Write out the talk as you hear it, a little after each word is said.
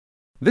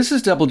This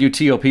is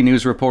WTOP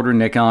News reporter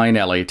Nick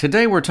Iannelli.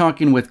 Today we're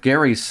talking with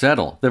Gary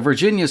Settle, the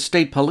Virginia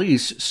State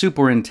Police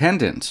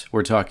Superintendent.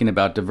 We're talking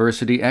about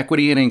diversity,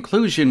 equity, and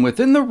inclusion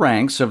within the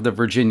ranks of the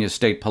Virginia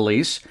State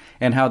Police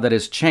and how that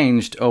has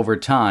changed over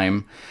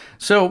time.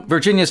 So,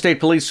 Virginia State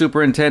Police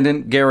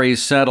Superintendent Gary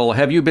Settle,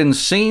 have you been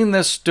seeing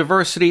this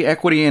diversity,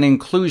 equity, and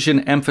inclusion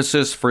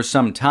emphasis for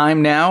some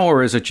time now,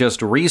 or is it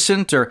just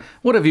recent, or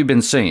what have you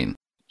been seeing?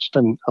 It's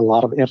been a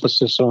lot of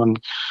emphasis on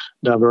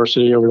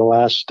diversity over the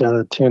last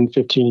 10,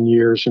 15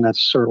 years, and that's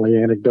certainly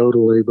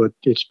anecdotally, but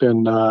it's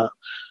been an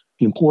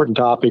important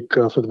topic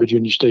for the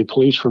Virginia State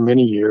Police for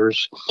many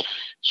years.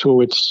 So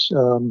it's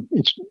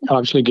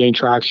obviously gained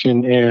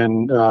traction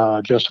and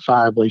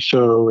justifiably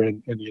so,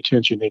 and the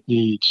attention it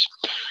needs.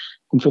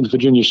 And from the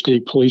Virginia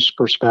State Police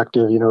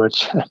perspective,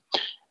 it's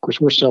of course,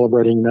 we're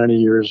celebrating 90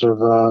 years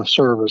of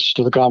service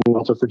to the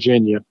Commonwealth of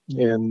Virginia,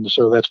 and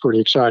so that's pretty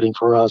exciting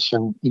for us.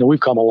 And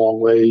we've come a long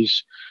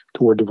ways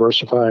toward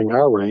diversifying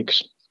our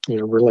ranks,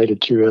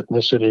 related to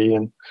ethnicity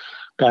and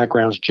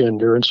backgrounds,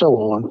 gender, and so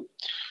on.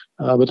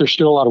 But there's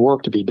still a lot of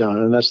work to be done,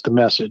 and that's the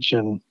message.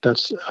 And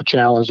that's a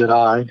challenge that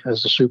I,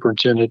 as the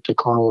superintendent at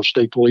Carnival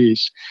State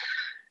Police,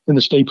 and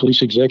the state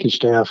police executive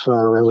staff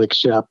really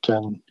accept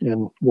and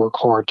work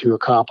hard to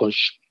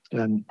accomplish.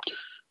 And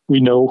we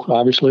know,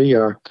 obviously,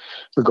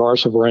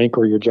 regardless of rank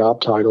or your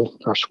job title,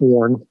 our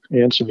sworn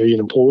and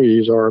civilian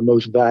employees are our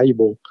most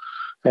valuable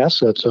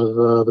assets of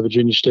the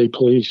Virginia State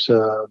Police,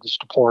 this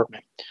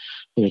department,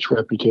 and its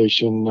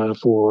reputation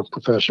for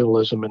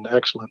professionalism and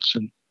excellence.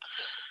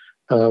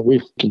 And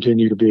we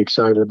continue to be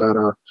excited about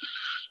our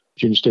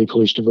Virginia State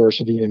Police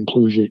Diversity and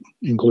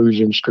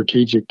Inclusion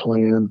Strategic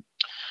Plan.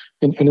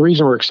 And the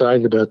reason we're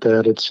excited about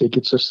that, it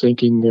gets us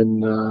thinking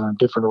in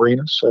different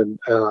arenas and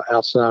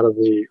outside of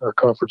our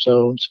comfort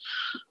zones.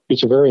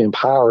 It's a very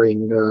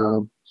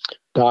empowering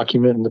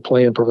document, and the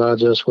plan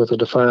provides us with a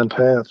defined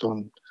path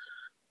on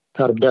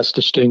how to best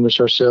distinguish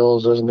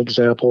ourselves as an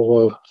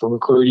example for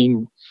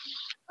recruiting,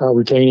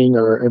 retaining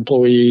our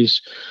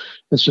employees,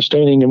 and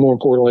sustaining, and more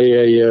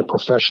importantly, a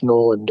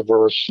professional and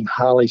diverse and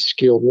highly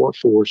skilled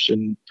workforce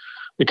in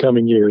the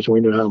coming years. We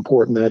know how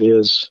important that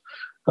is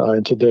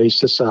in today's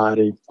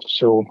society.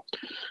 So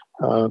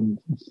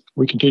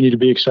we continue to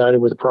be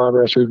excited with the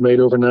progress we've made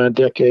over 9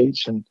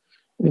 decades, and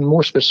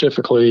more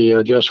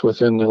specifically, just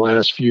within the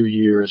last few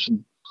years.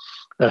 And,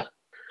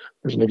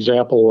 there's an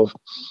example of,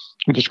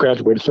 we just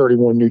graduated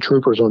 31 new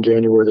troopers on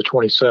January the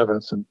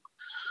 27th, and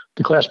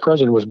the class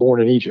president was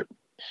born in Egypt.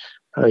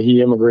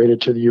 He immigrated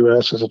to the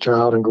U.S. as a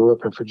child and grew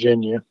up in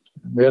Virginia.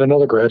 We had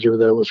another graduate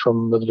that was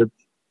from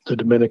the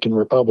Dominican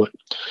Republic.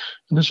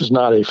 And this is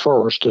not a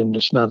first, and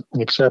it's not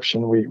an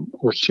exception.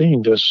 We're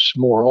seeing this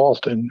more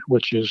often,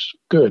 which is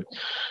good.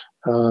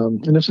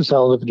 And this is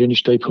how the Virginia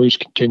State Police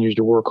continues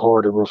to work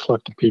hard to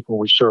reflect the people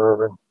we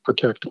serve and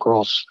protect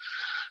across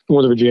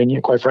Northern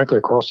Virginia, quite frankly,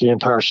 across the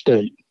entire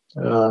state,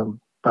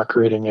 by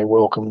creating a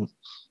welcoming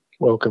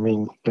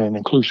and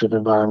inclusive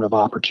environment of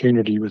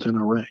opportunity within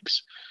our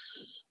ranks,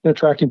 and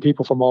attracting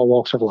people from all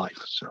walks of life.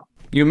 So.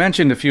 You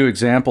mentioned a few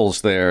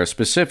examples there,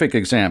 specific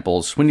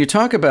examples. When you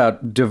talk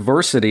about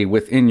diversity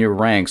within your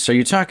ranks, are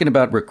you talking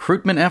about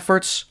recruitment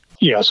efforts?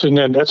 Yes, and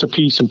then that's a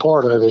piece and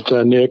part of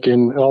it, Nick,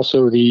 and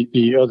also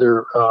the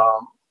other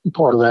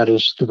part of that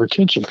is the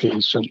retention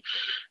piece, and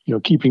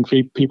keeping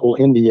people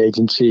in the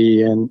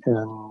agency and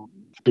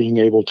being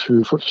able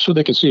to, so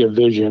they can see a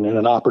vision and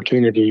an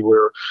opportunity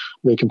where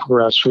they can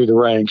progress through the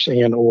ranks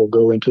and or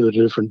go into the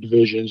different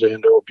divisions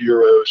and or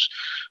bureaus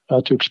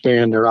to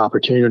expand their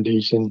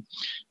opportunities. And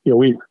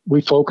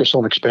we focus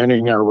on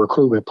expanding our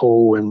recruitment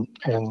pool and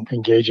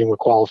engaging with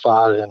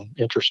qualified and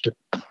interested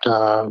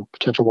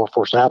potential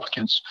workforce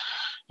applicants.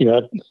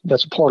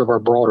 That's a part of our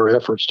broader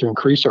efforts to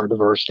increase our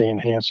diversity,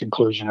 enhance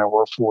inclusion in our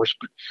workforce.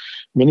 But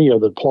many of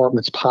the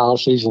department's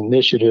policies and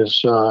initiatives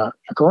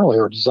currently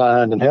are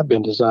designed and have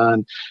been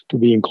designed to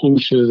be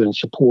inclusive and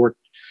support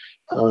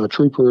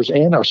troopers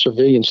and our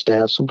civilian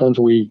staff. Sometimes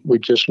we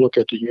just look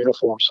at the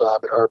uniform side,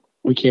 but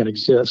we can't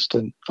exist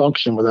and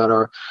function without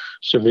our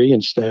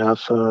civilian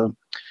staff.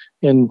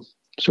 And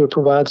so it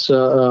provides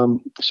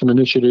some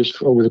initiatives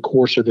over the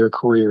course of their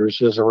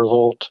careers. As a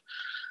result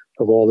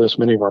of all this,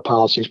 many of our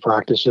policies,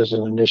 practices,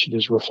 and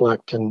initiatives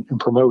reflect and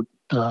promote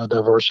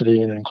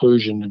diversity and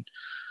inclusion. And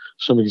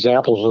some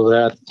examples of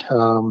that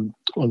on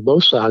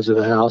both sides of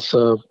the house,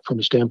 from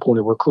the standpoint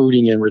of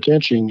recruiting and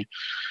retention.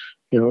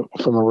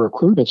 From a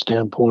recruitment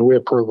standpoint, we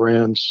have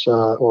programs,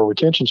 or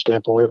retention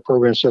standpoint, we have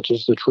programs such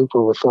as the Trooper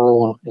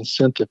Referral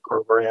Incentive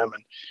Program.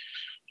 And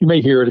you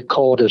may hear it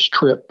called as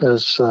TRIP,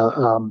 as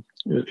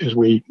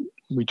we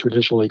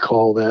traditionally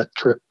call that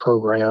TRIP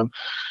program.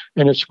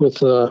 And it's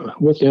with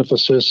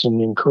emphasis in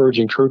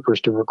encouraging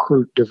troopers to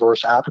recruit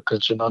diverse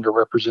applicants in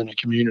underrepresented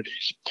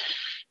communities.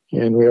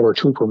 And we have our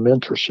Trooper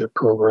Mentorship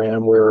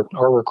Program where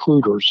our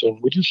recruiters, and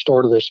we just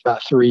started this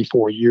about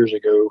 3-4 years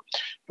ago,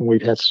 and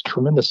we've had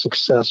tremendous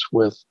success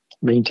with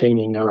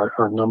maintaining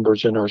our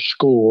numbers in our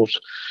schools,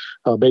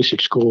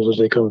 basic schools as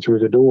they come through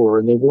the door.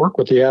 And they work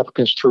with the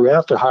applicants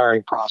throughout the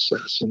hiring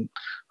process and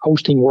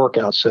hosting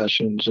workout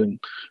sessions and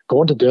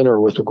going to dinner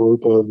with a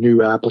group of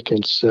new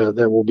applicants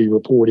that will be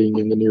reporting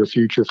in the near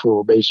future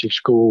for basic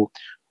school,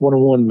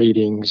 one-on-one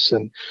meetings.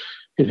 And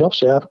it helps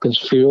the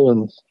applicants feel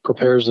and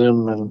prepares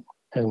them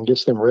and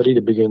gets them ready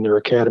to begin their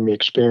academy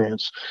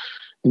experience.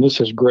 And this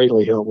has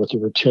greatly helped with the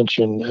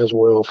retention as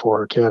well for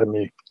our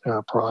academy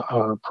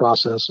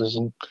processes.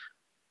 And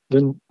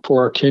then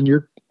for our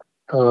tenured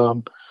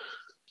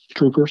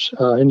troopers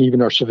and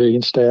even our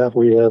civilian staff,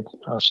 we have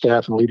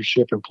staff and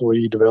leadership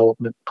employee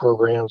development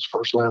programs,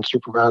 first line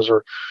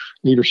supervisor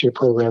leadership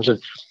programs.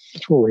 And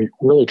that's what we're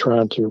really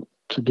trying to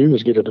do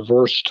is get a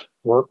diverse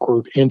work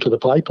group into the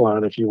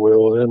pipeline, if you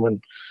will. And then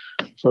when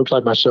folks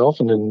like myself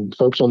and then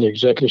folks on the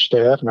executive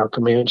staff and our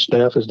command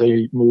staff, as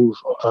they move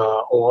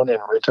on and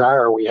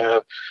retire, we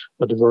have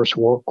a diverse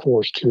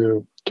workforce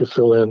to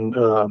fill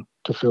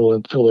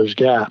those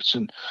gaps.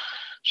 And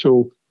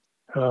so,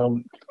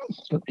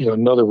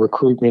 another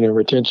recruitment and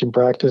retention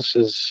practice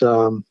is,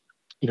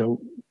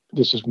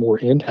 this is more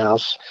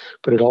in-house,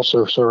 but it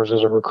also serves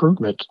as a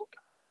recruitment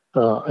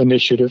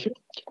initiative.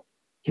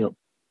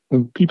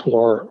 When people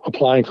are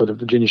applying for the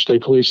Virginia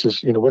State Police,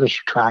 what is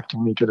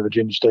attracting me to the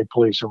Virginia State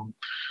Police?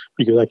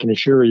 Because I can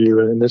assure you,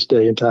 in this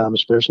day and time,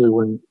 especially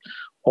when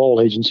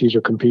all agencies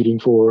are competing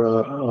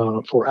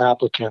for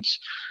applicants,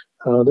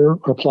 they're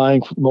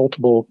applying for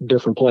multiple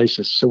different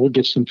places. So what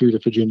gets them through the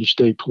Virginia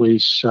State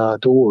Police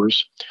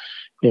doors?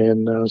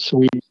 And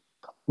so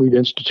we've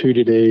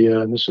instituted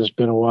and this has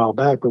been a while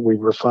back, but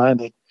we've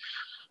refined it,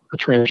 a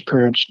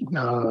transparent,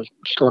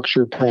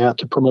 structured path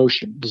to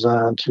promotion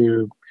designed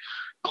to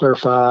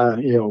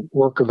clarify,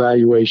 work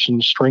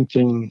evaluation,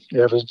 strengthen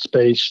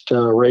evidence-based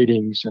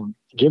ratings, and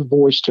give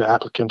voice to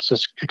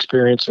applicants'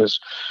 experiences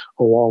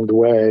along the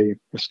way,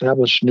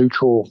 establish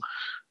neutral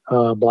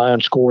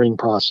blind scoring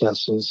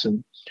processes.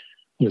 And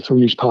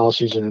through these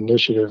policies and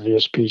initiatives,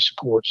 VSP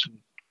supports and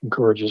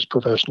encourages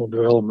professional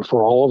development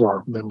for all of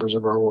our members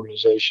of our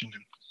organization.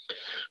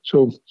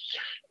 So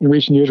in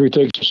recent years, we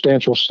take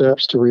substantial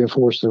steps to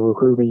reinforce the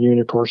recruitment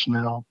unit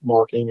personnel,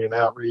 marketing, and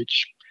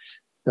outreach.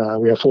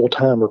 We have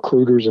full-time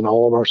recruiters in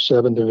all of our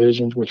 7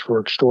 divisions, which we're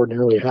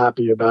extraordinarily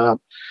happy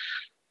about.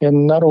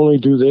 And not only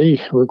do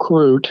they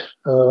recruit,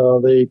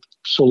 they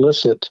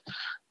solicit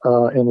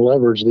and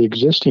leverage the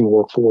existing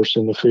workforce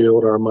in the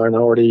field, our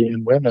minority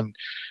and women,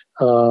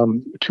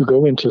 to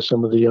go into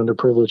some of the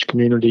underprivileged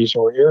communities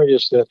or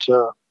areas that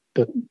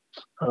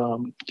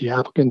the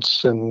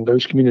applicants and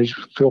those communities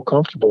feel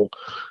comfortable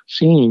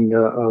seeing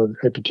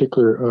a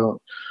particular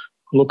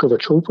look of a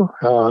trooper.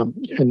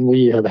 And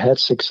we have had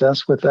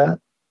success with that.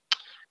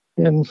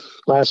 And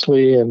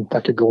lastly, and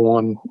I could go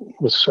on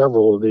with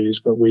several of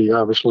these, but we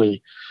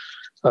obviously,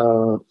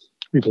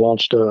 we've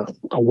launched a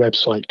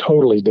website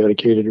totally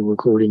dedicated to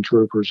recruiting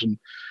troopers. And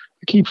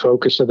the key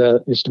focus of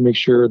that is to make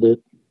sure that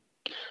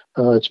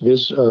it's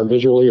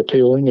visually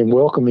appealing and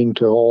welcoming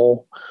to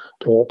all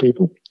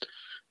people.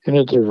 And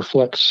it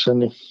reflects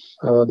the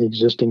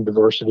existing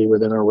diversity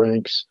within our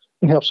ranks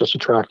and helps us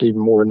attract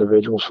even more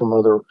individuals from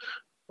other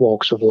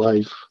walks of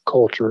life,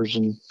 cultures,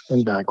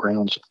 and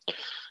backgrounds.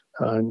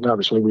 And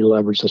obviously, we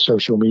leverage the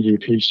social media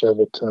piece of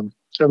it.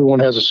 Everyone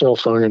has a cell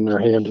phone in their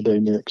hand today,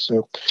 Nick.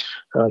 So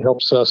it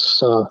helps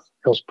us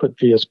put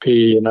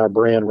VSP and our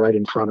brand right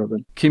in front of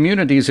them.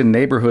 Communities and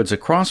neighborhoods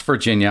across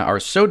Virginia are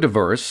so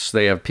diverse.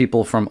 They have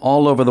people from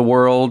all over the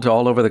world,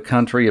 all over the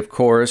country, of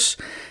course.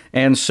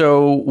 And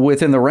so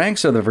within the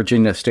ranks of the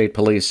Virginia State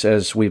Police,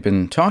 as we've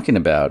been talking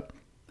about,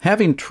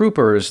 having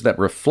troopers that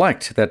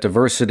reflect that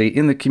diversity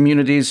in the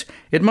communities,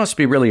 it must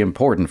be really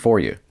important for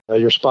you.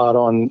 You're spot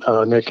on,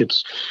 Nick.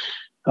 It's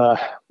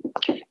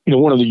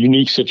one of the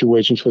unique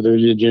situations for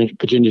the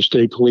Virginia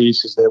State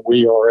Police is that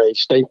we are a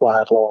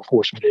statewide law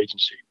enforcement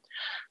agency.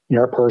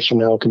 Our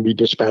personnel can be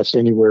dispatched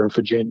anywhere in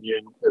Virginia,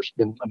 and there's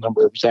been a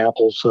number of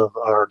examples of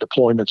our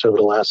deployments over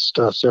the last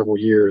several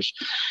years,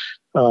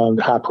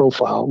 high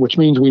profile, which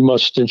means we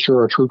must ensure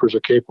our troopers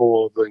are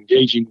capable of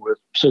engaging with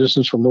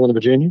citizens from Northern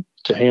Virginia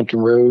to Hampton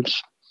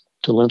Roads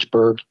to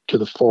Lynchburg to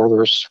the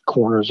farthest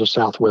corners of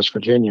Southwest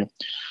Virginia.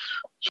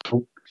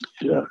 So,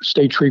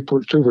 state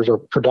troopers are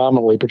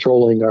predominantly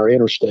patrolling our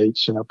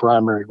interstates and our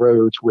primary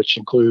roads, which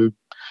include,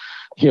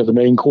 the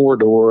main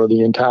corridor of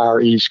the entire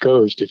East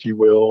Coast, if you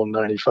will, on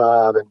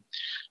 95. And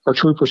our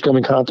troopers come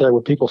in contact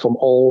with people from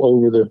all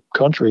over the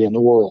country and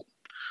the world.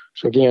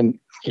 So again,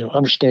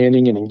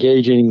 understanding and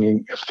engaging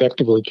and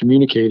effectively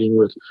communicating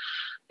with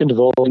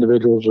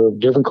individuals of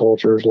different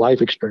cultures,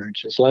 life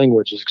experiences,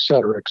 languages, et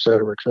cetera,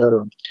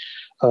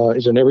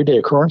 is an everyday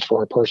occurrence for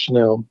our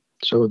personnel.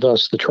 So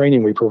thus, the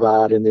training we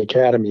provide in the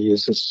academy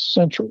is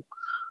essential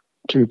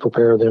to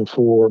prepare them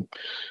for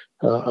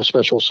a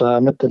special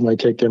assignment that may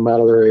take them out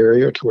of their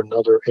area to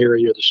another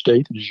area of the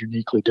state that is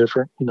uniquely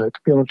different. It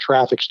could be on a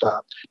traffic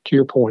stop, to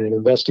your point, an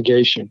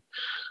investigation,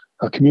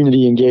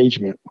 community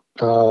engagement.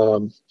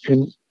 And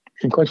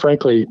quite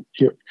frankly,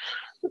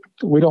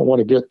 we don't want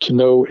to get to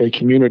know a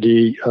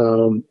community,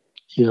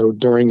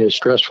 during a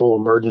stressful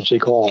emergency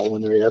call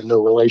when we have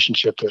no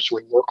relationship there. So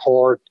we work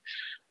hard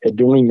at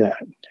doing that.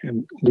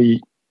 And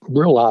we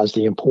realize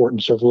the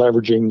importance of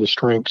leveraging the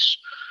strengths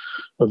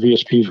of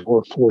VSP's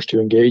workforce to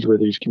engage with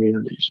these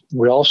communities.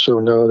 We also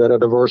know that a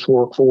diverse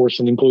workforce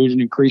and inclusion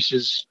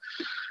increases,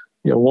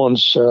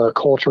 one's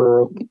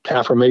cultural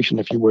affirmation,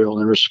 if you will,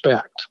 and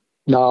respect,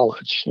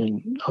 knowledge,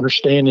 and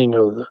understanding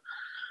of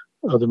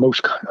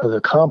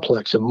the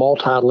complex and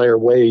multi-layer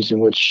ways in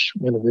which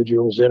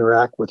individuals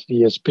interact with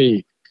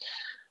VSP.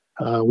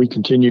 We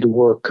continue to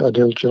work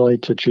diligently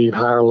to achieve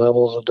higher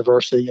levels of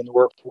diversity in the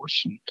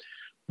workforce. And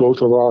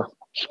both of our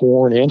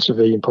sworn and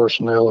civilian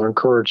personnel are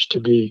encouraged to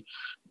be,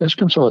 this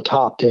comes from the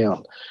top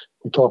down.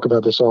 We talk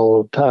about this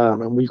all the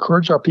time, and we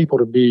encourage our people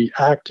to be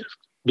active,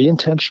 be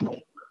intentional,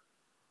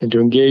 and to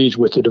engage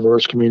with the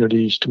diverse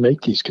communities to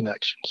make these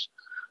connections.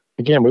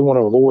 Again, we want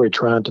to avoid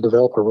trying to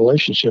develop a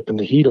relationship in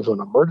the heat of an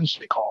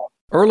emergency call.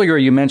 Earlier,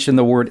 you mentioned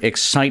the word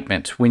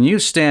excitement. When you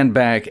stand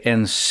back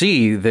and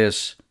see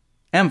this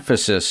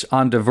emphasis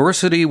on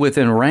diversity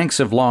within ranks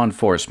of law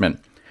enforcement,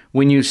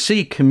 when you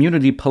see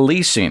community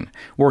policing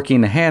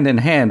working hand in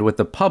hand with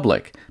the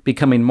public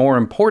becoming more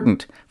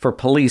important for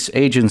police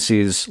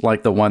agencies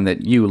like the one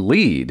that you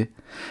lead,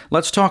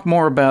 let's talk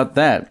more about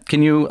that.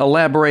 Can you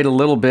elaborate a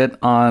little bit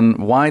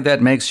on why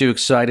that makes you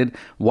excited,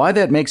 why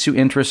that makes you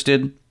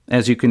interested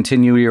as you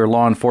continue your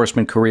law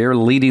enforcement career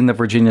leading the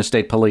Virginia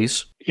State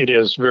Police? It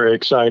is very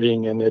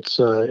exciting, and it's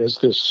as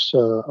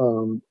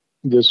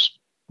this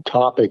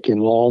topic in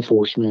law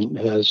enforcement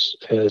has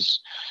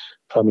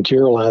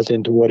materialized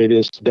into what it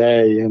is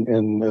today,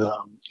 and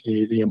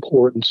the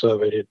importance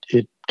of it.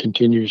 It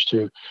continues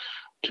to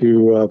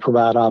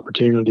provide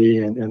opportunity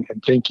and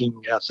thinking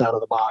outside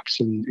of the box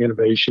and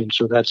innovation.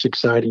 So that's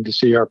exciting to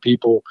see our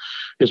people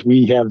as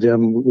we have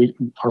them.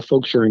 Our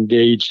folks are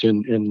engaged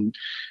in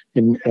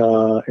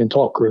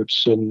talk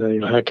groups,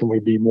 and how can we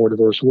be more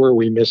diverse? Where are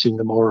we missing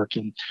the mark?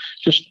 And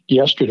just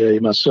yesterday,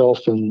 myself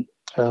and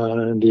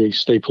the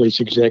state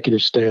police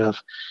executive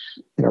staff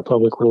and our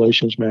public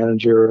relations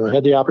manager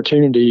had the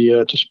opportunity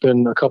to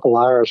spend a couple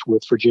hours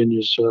with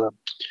Virginia's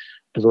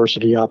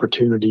diversity,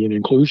 opportunity, and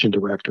inclusion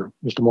director,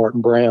 Mr.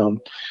 Martin Brown.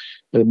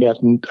 I met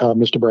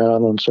Mr.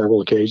 Brown on several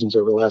occasions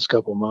over the last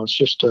couple of months.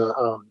 Just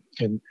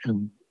and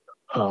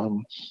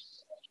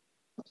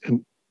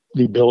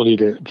the ability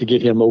to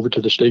get him over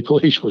to the state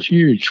police was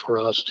huge for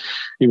us.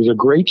 It was a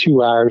great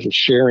 2 hours of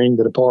sharing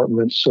the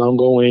department's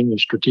ongoing and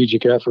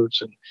strategic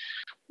efforts, and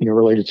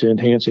related to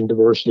enhancing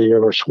diversity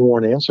of our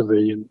sworn and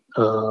civilian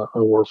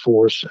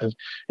workforce,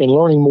 and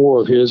learning more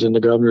of his and the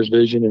governor's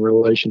vision in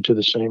relation to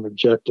the same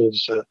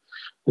objectives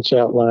that's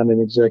outlined in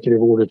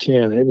Executive Order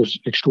 10. It was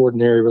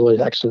extraordinary,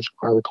 really. Actually, it was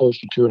probably close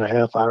to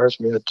 2.5 hours.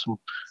 We had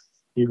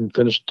even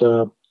finished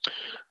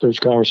those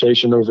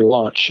conversations over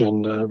lunch,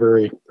 and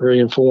very, very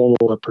informal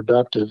and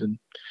productive. And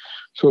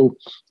so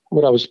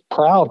what I was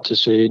proud to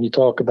see, and you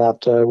talk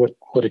about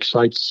what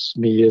excites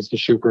me as the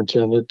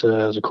superintendent,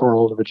 as a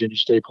colonel of the Virginia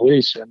State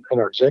Police and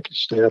our executive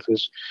staff,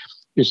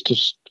 is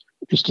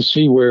to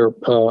see where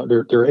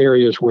there are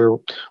areas where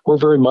we're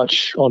very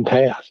much on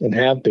path and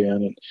have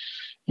been,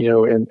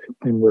 and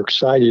we're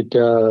excited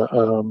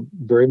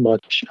very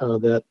much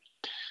that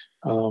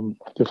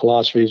the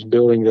philosophy is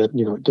building that,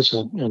 this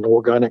is an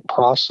organic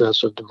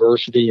process of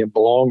diversity and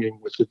belonging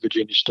with the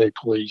Virginia State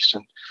Police,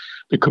 and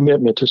the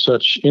commitment to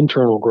such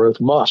internal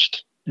growth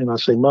must, and I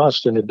say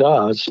must, and it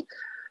does,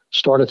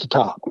 start at the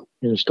top.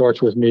 And it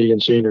starts with me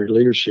and senior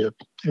leadership,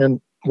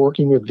 and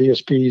working with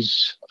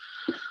VSP's,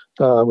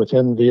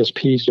 within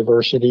VSP's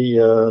diversity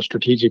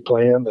strategic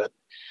plan that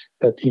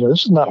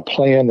this is not a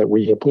plan that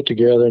we have put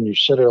together and you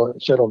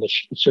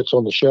it sits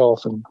on the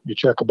shelf and you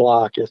check a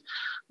block.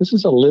 This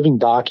is a living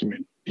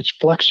document. It's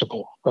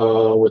flexible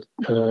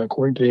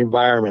according to the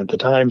environment, the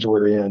times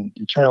we're in,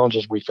 the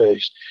challenges we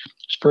face.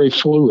 It's very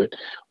fluid,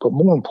 but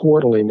more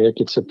importantly, Nick,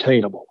 it's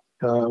obtainable.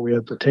 We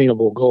have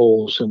attainable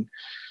goals, and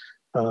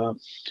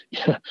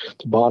the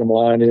bottom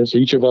line is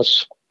each of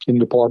us in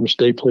the Department of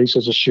State Police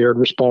has a shared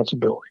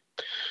responsibility.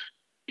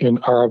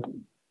 And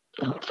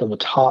from the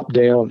top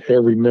down,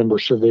 every member,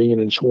 civilian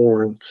and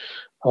sworn,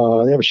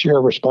 they have a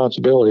shared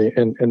responsibility,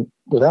 and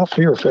without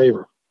fear or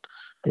favor.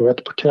 We have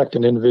to protect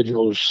an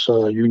individual's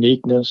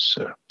uniqueness,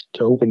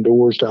 to open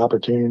doors to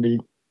opportunity.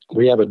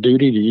 We have a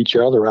duty to each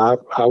other,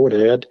 I would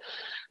add,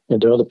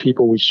 and to other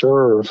people we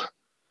serve,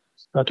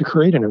 to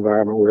create an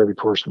environment where every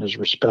person is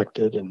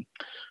respected and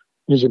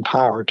is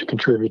empowered to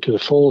contribute to the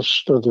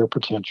fullest of their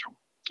potential,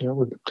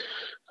 with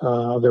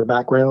their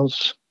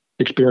backgrounds,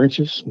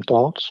 experiences, and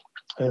thoughts.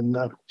 And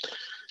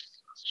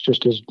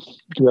just as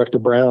Director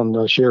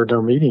Brown shared in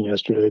our meeting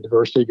yesterday,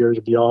 diversity goes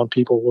beyond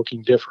people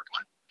looking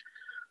differently.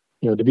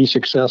 To be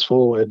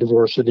successful at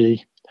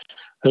diversity,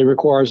 it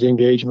requires the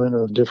engagement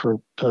of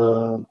different,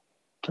 I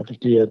think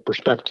he had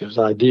perspectives,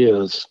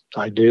 ideas,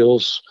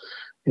 ideals,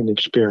 and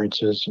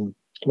experiences, and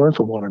learn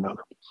from one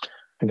another,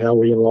 and how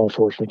we in law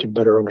enforcement can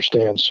better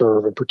understand,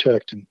 serve, and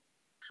protect, and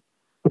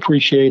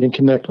appreciate and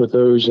connect with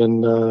those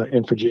in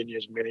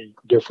Virginia's many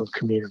different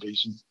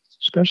communities, and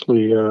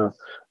especially the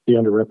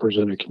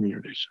underrepresented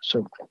communities.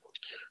 So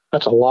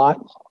that's a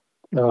lot.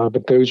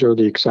 But those are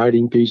the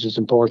exciting pieces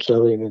and parts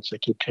of it, and it's a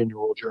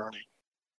continual journey.